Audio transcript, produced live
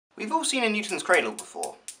We've all seen a Newton's cradle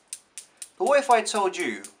before, but what if I told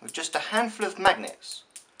you with just a handful of magnets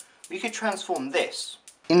we could transform this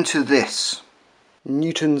into this?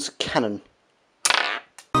 Newton's cannon.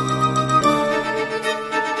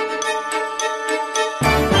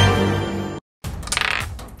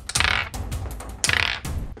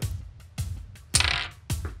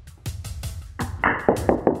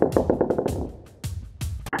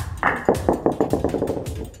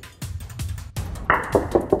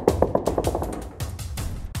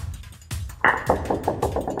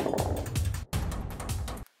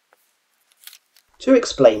 To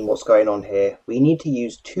explain what's going on here, we need to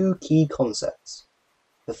use two key concepts.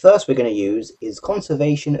 The first we're going to use is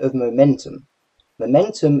conservation of momentum.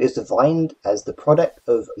 Momentum is defined as the product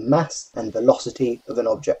of mass and velocity of an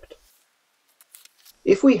object.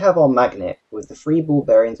 If we have our magnet with the three ball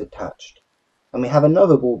bearings attached, and we have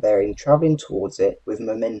another ball bearing travelling towards it with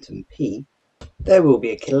momentum p, there will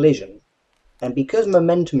be a collision. And because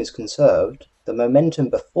momentum is conserved, the momentum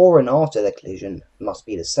before and after the collision must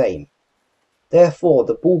be the same. Therefore,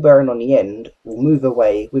 the ball bearing on the end will move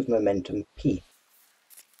away with momentum p.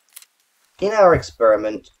 In our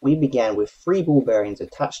experiment, we began with three ball bearings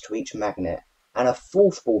attached to each magnet and a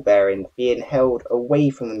fourth ball bearing being held away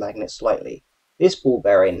from the magnet slightly. This ball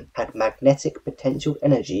bearing had magnetic potential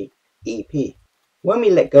energy, EP. When we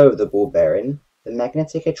let go of the ball bearing, the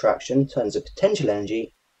magnetic attraction turns the potential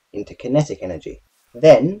energy into kinetic energy.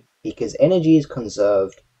 Then, because energy is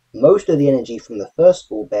conserved, most of the energy from the first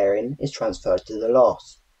ball bearing is transferred to the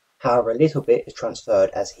last. However, a little bit is transferred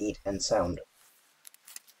as heat and sound.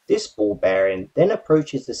 This ball bearing then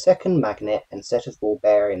approaches the second magnet and set of ball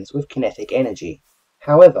bearings with kinetic energy.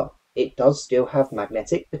 However, it does still have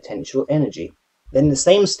magnetic potential energy. Then the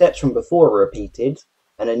same steps from before are repeated,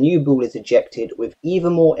 and a new ball is ejected with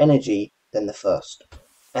even more energy than the first.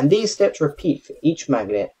 And these steps repeat for each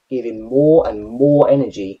magnet, giving more and more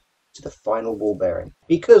energy to the final ball bearing.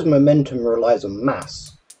 Because momentum relies on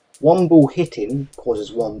mass, one ball hitting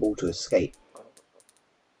causes one ball to escape.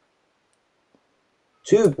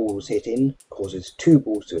 Two balls hitting causes two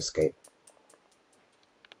balls to escape.